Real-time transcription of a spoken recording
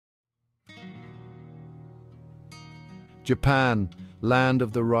Japan, land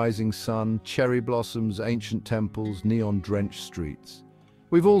of the rising sun, cherry blossoms, ancient temples, neon-drenched streets.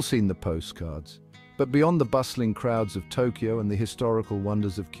 We've all seen the postcards, but beyond the bustling crowds of Tokyo and the historical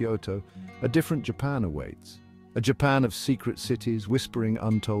wonders of Kyoto, a different Japan awaits. A Japan of secret cities, whispering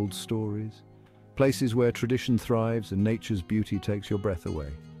untold stories. Places where tradition thrives and nature's beauty takes your breath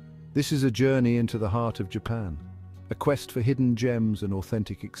away. This is a journey into the heart of Japan, a quest for hidden gems and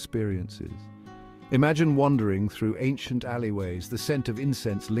authentic experiences. Imagine wandering through ancient alleyways, the scent of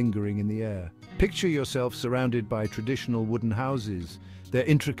incense lingering in the air. Picture yourself surrounded by traditional wooden houses, their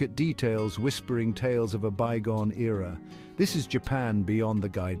intricate details whispering tales of a bygone era. This is Japan beyond the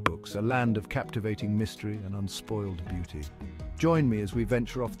guidebooks, a land of captivating mystery and unspoiled beauty. Join me as we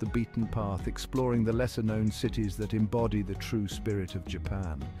venture off the beaten path, exploring the lesser-known cities that embody the true spirit of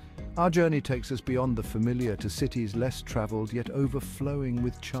Japan. Our journey takes us beyond the familiar to cities less traveled yet overflowing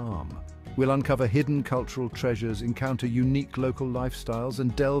with charm. We'll uncover hidden cultural treasures, encounter unique local lifestyles,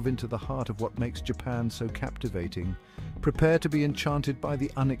 and delve into the heart of what makes Japan so captivating. Prepare to be enchanted by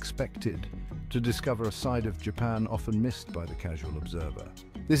the unexpected, to discover a side of Japan often missed by the casual observer.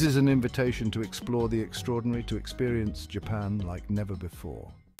 This is an invitation to explore the extraordinary, to experience Japan like never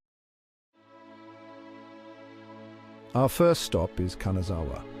before. Our first stop is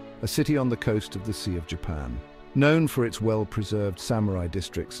Kanazawa, a city on the coast of the Sea of Japan. Known for its well-preserved samurai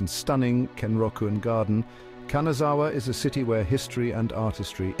districts and stunning Kenroku garden, Kanazawa is a city where history and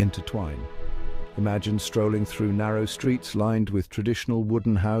artistry intertwine. Imagine strolling through narrow streets lined with traditional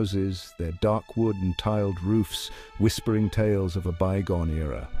wooden houses, their dark wood and tiled roofs whispering tales of a bygone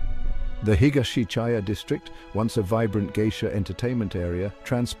era. The Higashichaya district, once a vibrant geisha entertainment area,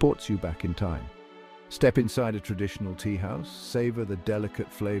 transports you back in time. Step inside a traditional tea house, savor the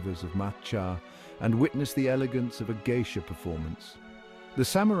delicate flavors of matcha, and witness the elegance of a geisha performance. The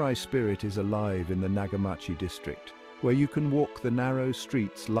samurai spirit is alive in the Nagamachi district, where you can walk the narrow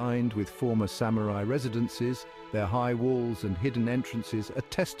streets lined with former samurai residences, their high walls and hidden entrances a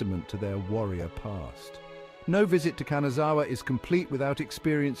testament to their warrior past. No visit to Kanazawa is complete without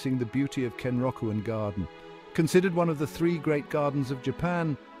experiencing the beauty of Kenroku Garden. Considered one of the 3 great gardens of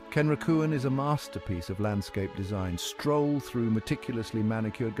Japan, Kenroku is a masterpiece of landscape design. Stroll through meticulously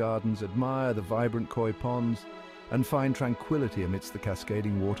manicured gardens, admire the vibrant koi ponds, and find tranquility amidst the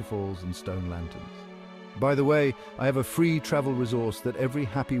cascading waterfalls and stone lanterns. By the way, I have a free travel resource that every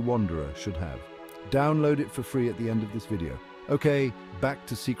happy wanderer should have. Download it for free at the end of this video. Okay, back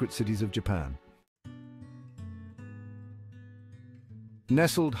to secret cities of Japan.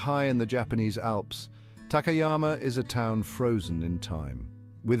 Nestled high in the Japanese Alps, Takayama is a town frozen in time.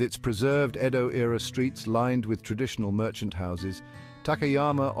 With its preserved Edo-era streets lined with traditional merchant houses,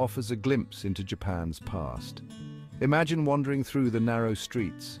 Takayama offers a glimpse into Japan's past. Imagine wandering through the narrow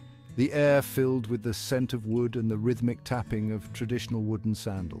streets, the air filled with the scent of wood and the rhythmic tapping of traditional wooden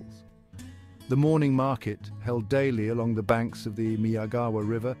sandals. The morning market, held daily along the banks of the Miyagawa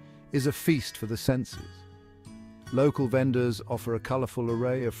River, is a feast for the senses. Local vendors offer a colorful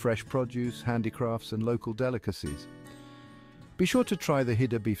array of fresh produce, handicrafts, and local delicacies. Be sure to try the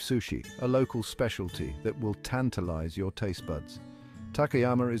Hida beef sushi, a local specialty that will tantalize your taste buds.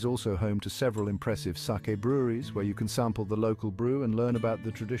 Takayama is also home to several impressive sake breweries where you can sample the local brew and learn about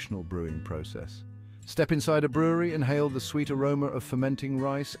the traditional brewing process. Step inside a brewery, inhale the sweet aroma of fermenting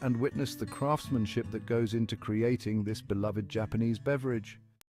rice, and witness the craftsmanship that goes into creating this beloved Japanese beverage.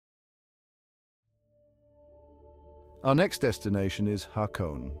 Our next destination is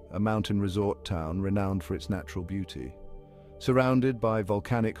Hakone, a mountain resort town renowned for its natural beauty. Surrounded by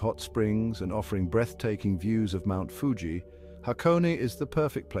volcanic hot springs and offering breathtaking views of Mount Fuji, Hakone is the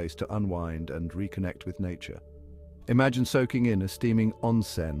perfect place to unwind and reconnect with nature. Imagine soaking in a steaming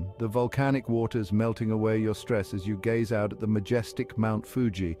onsen, the volcanic waters melting away your stress as you gaze out at the majestic Mount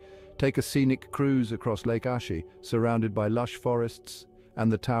Fuji. Take a scenic cruise across Lake Ashi, surrounded by lush forests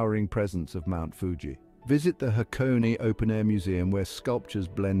and the towering presence of Mount Fuji. Visit the Hakone Open-Air Museum, where sculptures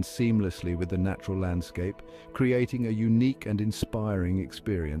blend seamlessly with the natural landscape, creating a unique and inspiring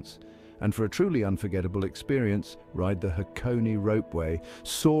experience. And for a truly unforgettable experience, ride the Hakone Ropeway,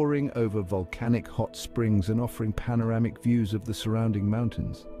 soaring over volcanic hot springs and offering panoramic views of the surrounding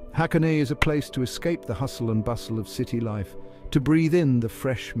mountains. Hakone is a place to escape the hustle and bustle of city life, to breathe in the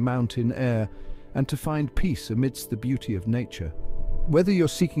fresh mountain air, and to find peace amidst the beauty of nature. Whether you're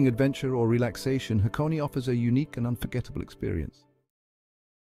seeking adventure or relaxation, Hakone offers a unique and unforgettable experience.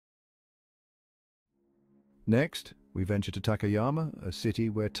 Next, we venture to Takayama, a city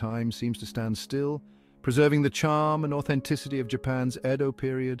where time seems to stand still, preserving the charm and authenticity of Japan's Edo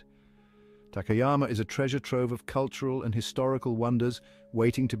period. Takayama is a treasure trove of cultural and historical wonders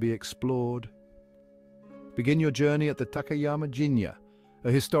waiting to be explored. Begin your journey at the Takayama Jinya,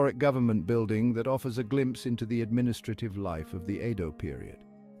 a historic government building that offers a glimpse into the administrative life of the Edo period.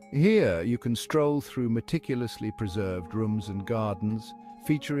 Here, you can stroll through meticulously preserved rooms and gardens,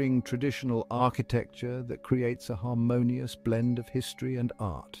 featuring traditional architecture that creates a harmonious blend of history and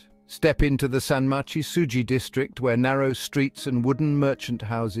art. Step into the Sanmachi-Suji district, where narrow streets and wooden merchant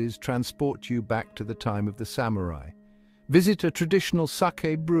houses transport you back to the time of the samurai. Visit a traditional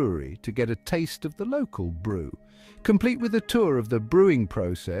sake brewery to get a taste of the local brew, complete with a tour of the brewing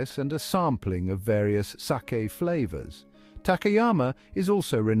process and a sampling of various sake flavors. Takayama is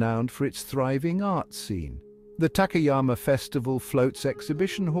also renowned for its thriving art scene. The Takayama Festival Floats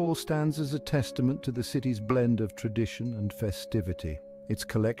exhibition hall stands as a testament to the city's blend of tradition and festivity. Its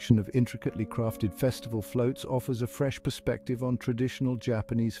collection of intricately crafted festival floats offers a fresh perspective on traditional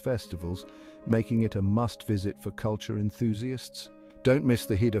Japanese festivals, making it a must-visit for culture enthusiasts. Don't miss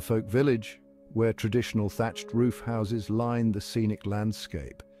the Hida Folk Village, where traditional thatched roof houses line the scenic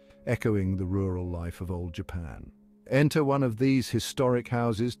landscape, echoing the rural life of old Japan. Enter one of these historic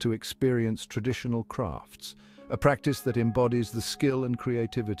houses to experience traditional crafts, a practice that embodies the skill and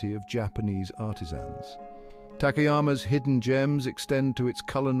creativity of Japanese artisans. Takayama's hidden gems extend to its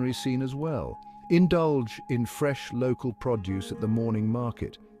culinary scene as well. Indulge in fresh local produce at the morning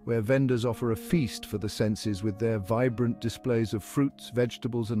market, where vendors offer a feast for the senses with their vibrant displays of fruits,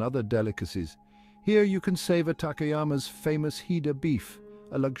 vegetables, and other delicacies. Here you can savor Takayama's famous Hida beef,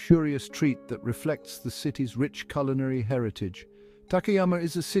 a luxurious treat that reflects the city's rich culinary heritage. Takayama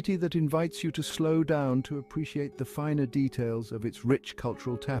is a city that invites you to slow down to appreciate the finer details of its rich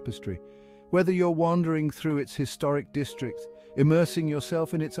cultural tapestry. Whether you're wandering through its historic district, immersing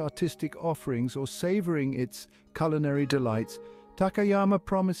yourself in its artistic offerings, or savoring its culinary delights, Takayama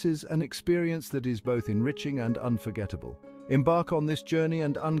promises an experience that is both enriching and unforgettable. Embark on this journey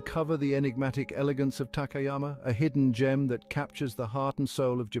and uncover the enigmatic elegance of Takayama, a hidden gem that captures the heart and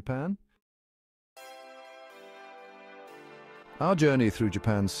soul of Japan. Our journey through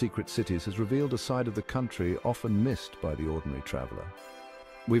Japan's secret cities has revealed a side of the country often missed by the ordinary traveler.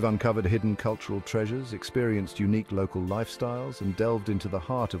 We've uncovered hidden cultural treasures, experienced unique local lifestyles, and delved into the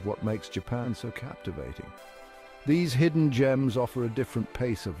heart of what makes Japan so captivating. These hidden gems offer a different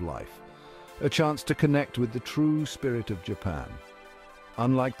pace of life, a chance to connect with the true spirit of Japan.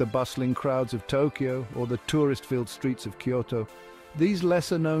 Unlike the bustling crowds of Tokyo or the tourist-filled streets of Kyoto, these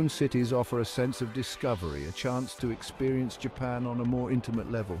lesser-known cities offer a sense of discovery, a chance to experience Japan on a more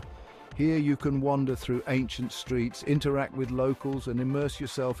intimate level. Here you can wander through ancient streets, interact with locals, and immerse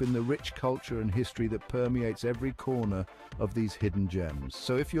yourself in the rich culture and history that permeates every corner of these hidden gems.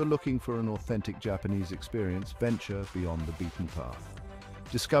 So if you're looking for an authentic Japanese experience, venture beyond the beaten path.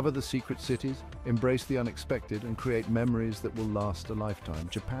 Discover the secret cities, embrace the unexpected, and create memories that will last a lifetime.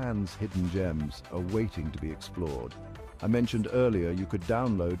 Japan's hidden gems are waiting to be explored. I mentioned earlier you could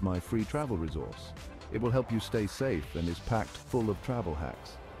download my free travel resource. It will help you stay safe and is packed full of travel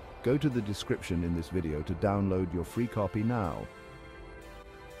hacks. Go to the description in this video to download your free copy now.